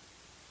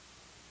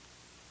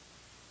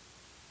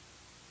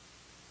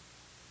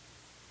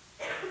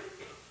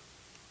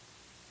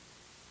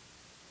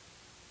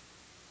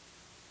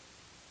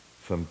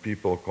 some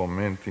people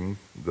commenting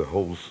the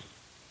holes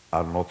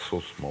are not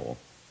so small.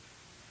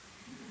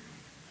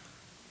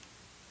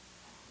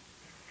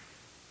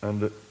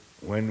 And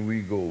when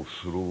we go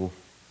through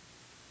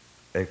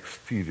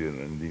exterior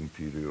and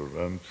interior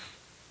ramps,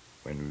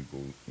 when we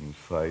go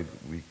inside,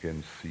 we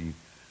can see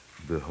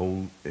the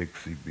whole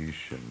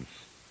exhibitions.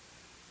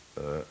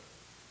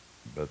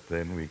 But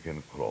then we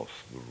can cross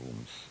the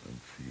rooms and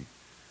see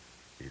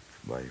it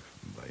by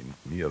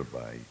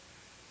nearby.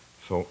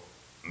 So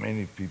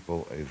many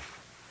people, as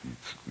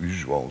it's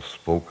usual,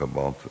 spoke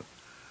about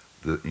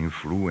the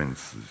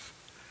influences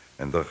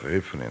and the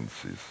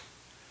references,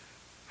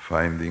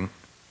 finding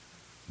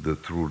the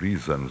true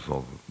reasons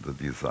of the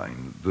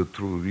design. The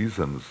true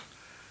reasons,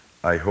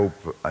 I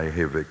hope I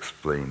have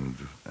explained,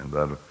 and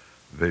are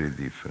very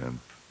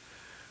different.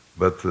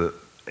 But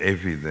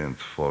evident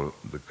for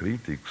the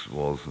critics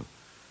was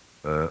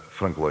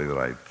Frank Lloyd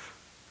Wright,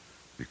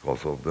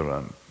 because of the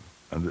ramp.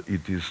 And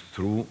it is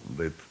true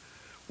that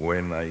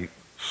when I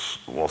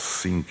was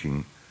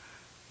thinking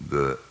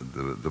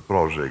the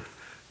project,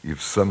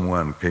 if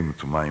someone came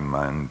to my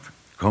mind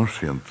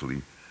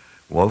consciently,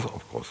 was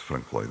of course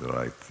Frank Lloyd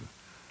Wright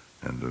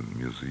and the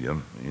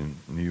museum in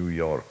New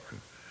York.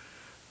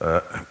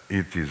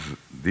 It is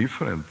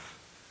different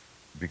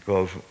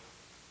because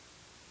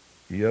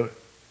here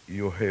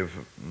you have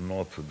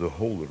not the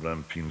whole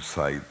ramp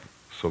inside,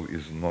 so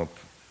it's not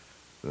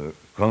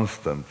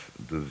constant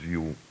the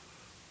view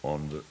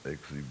on the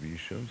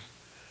exhibitions,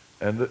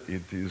 and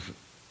it is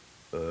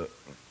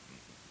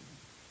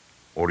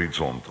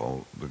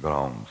horizontal, the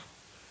ground.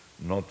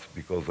 Not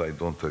because I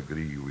don't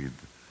agree with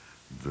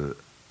the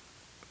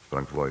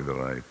Frank Lloyd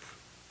Wright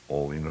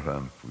all-in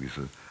ramp with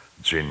a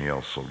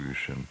genial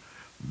solution,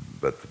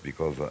 but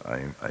because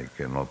I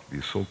cannot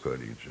be so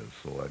courageous,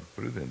 so I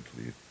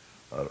prudently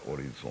are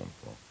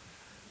horizontal.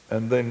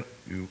 And then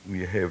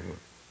we have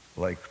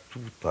like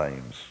two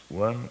times,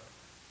 one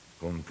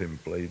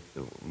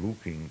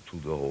looking to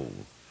the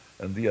whole,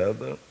 and the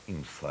other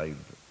inside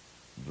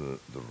the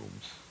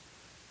rooms.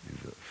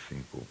 Is a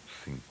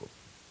syncope.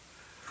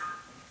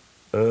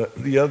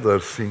 The other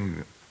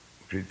thing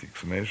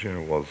critics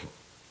mentioned was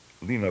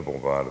Lina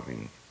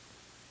Bobardi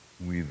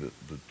with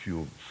the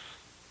tubes.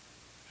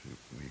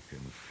 We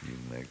can see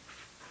next.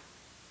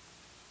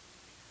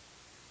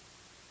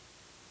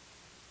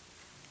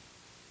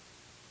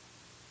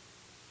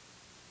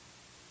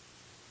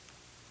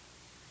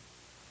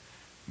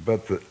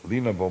 But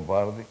Lina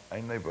Bobardi,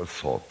 I never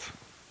thought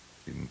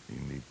in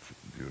it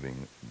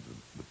during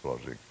the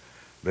project.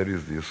 There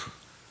is this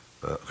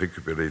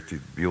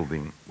recuperated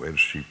building where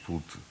she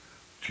put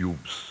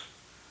tubes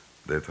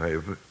that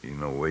have,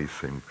 in a way,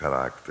 same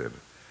character.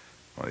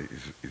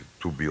 It's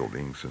two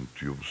buildings and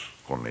tubes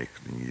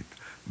connecting it.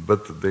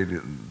 But they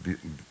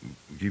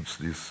gives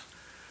this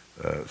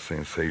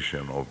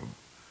sensation of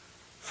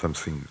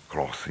something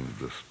crossing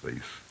the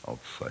space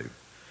outside.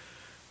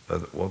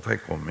 But what I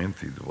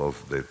commented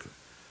was that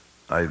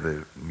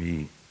either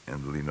me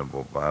and Lina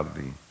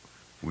Bobardi,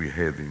 we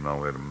had in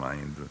our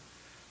mind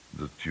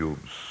the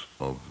tubes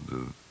of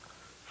the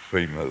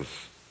famous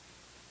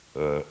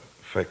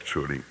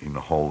factory in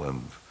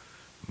Holland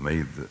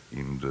made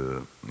in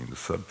the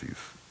 30s,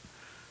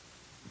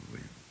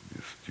 with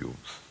these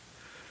tubes.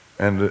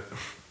 And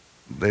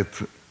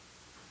that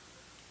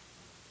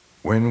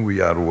when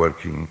we are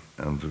working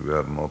and we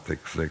are not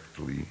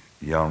exactly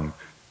young,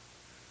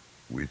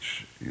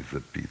 which is a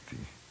pity,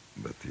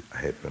 but it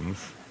happens,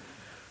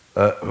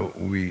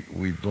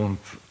 we don't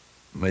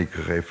make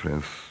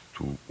reference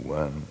to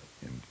one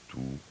and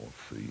two or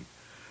three,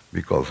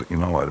 because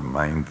in our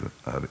mind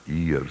are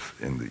years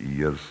and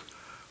years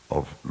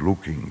of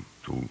looking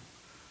to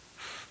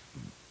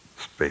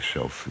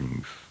special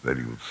things,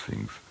 very good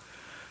things.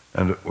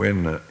 And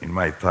when, in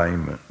my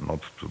time,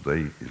 not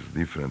today, is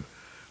different,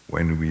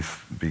 when we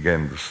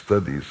began the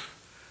studies,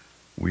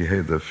 we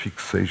had a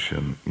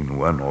fixation in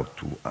one or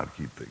two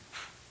architects.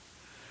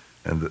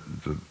 And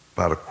the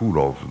parkour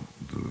of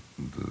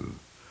the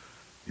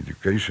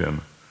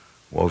education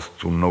was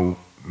to know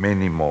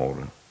many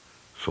more,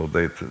 so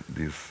that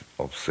this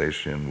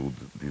obsession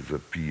would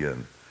disappear,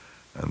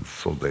 and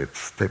so that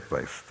step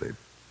by step,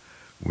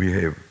 we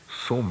have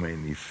so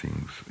many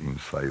things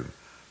inside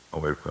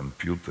our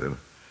computer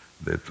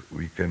that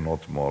we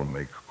cannot more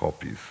make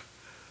copies.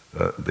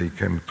 They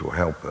came to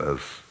help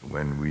us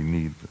when we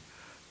need,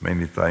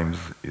 many times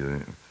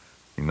in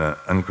an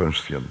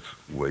unconscious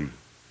way,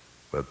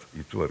 but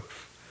it works.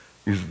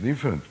 It's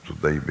different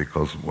today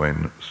because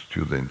when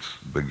students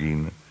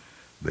begin,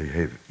 they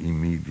have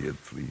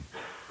immediately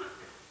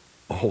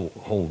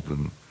hold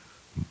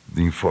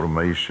the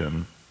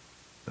information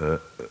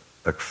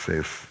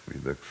access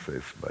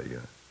by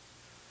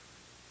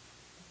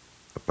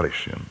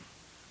oppression,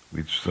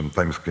 which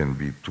sometimes can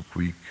be too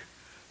quick,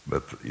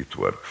 but it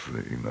works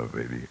in a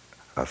very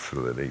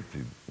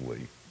accelerated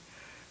way.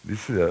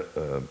 This is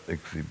an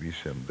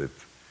exhibition that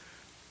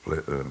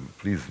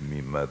pleased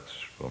me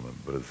much from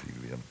a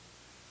Brazilian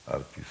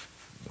artist,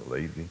 a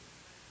lady,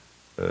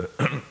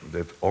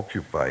 that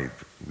occupied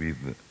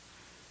with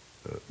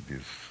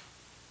this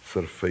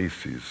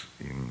surfaces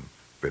in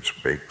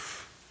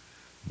perspex,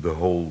 the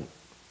whole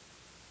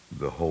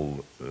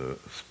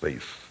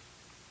space,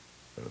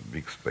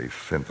 big space,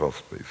 central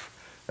space.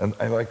 And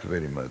I liked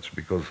very much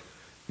because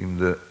in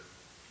the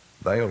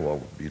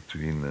dialogue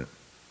between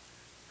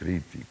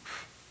critics,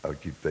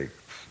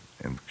 architects,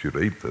 and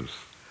curators,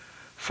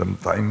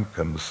 sometimes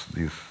comes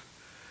this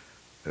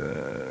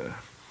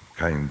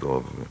kind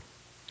of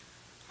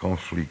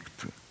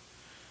conflict.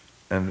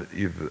 And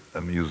if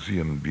a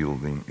museum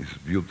building is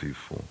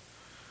beautiful,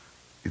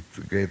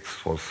 it gets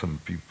for some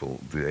people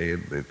the air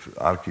that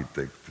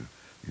architect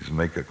is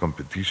make a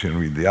competition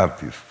with the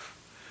artists.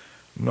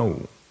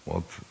 No,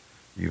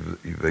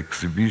 if the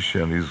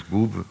exhibition is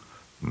good,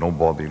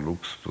 nobody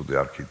looks to the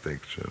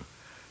architecture.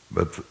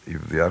 But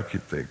if the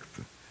architect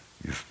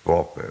is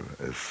proper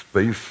as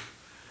space,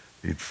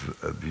 it's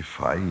a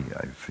defy,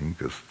 I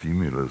think, a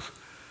stimulus,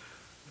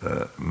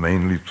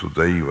 mainly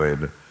today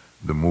where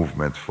the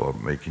movement for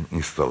making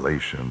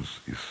installations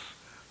is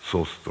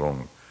so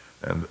strong.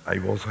 And I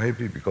was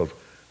happy because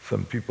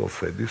some people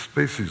said this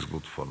space is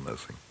good for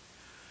nothing.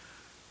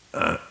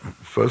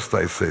 First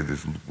I said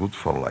it's good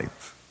for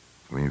light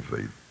to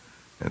invade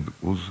and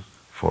good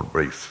for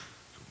brace,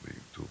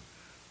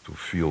 to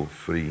feel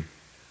free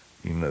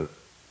in the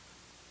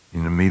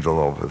middle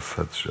of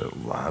such a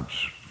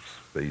large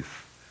space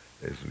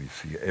as we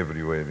see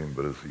everywhere in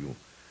Brazil.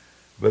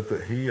 But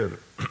here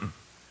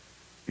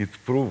it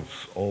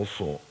proves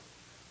also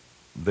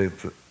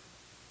that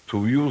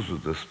to use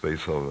the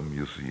space of a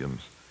museum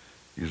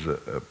is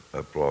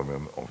a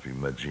problem of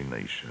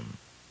imagination.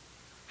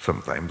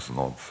 Sometimes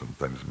not,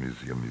 sometimes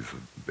museum is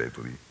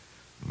badly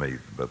made,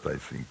 but I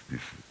think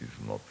this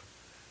is not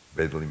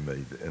badly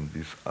made, and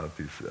this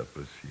artist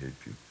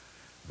appreciated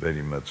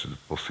very much the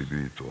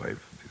possibility to have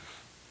this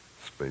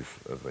space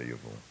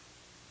available.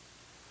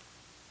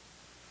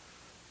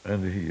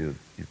 And here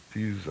it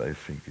is, I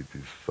think it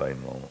is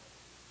final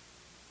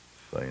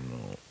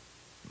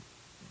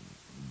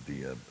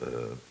the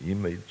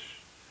image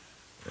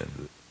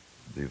and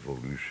the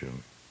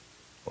evolution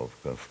of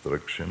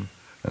construction,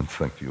 and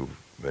thank you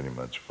very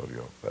much for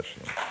your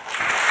patience.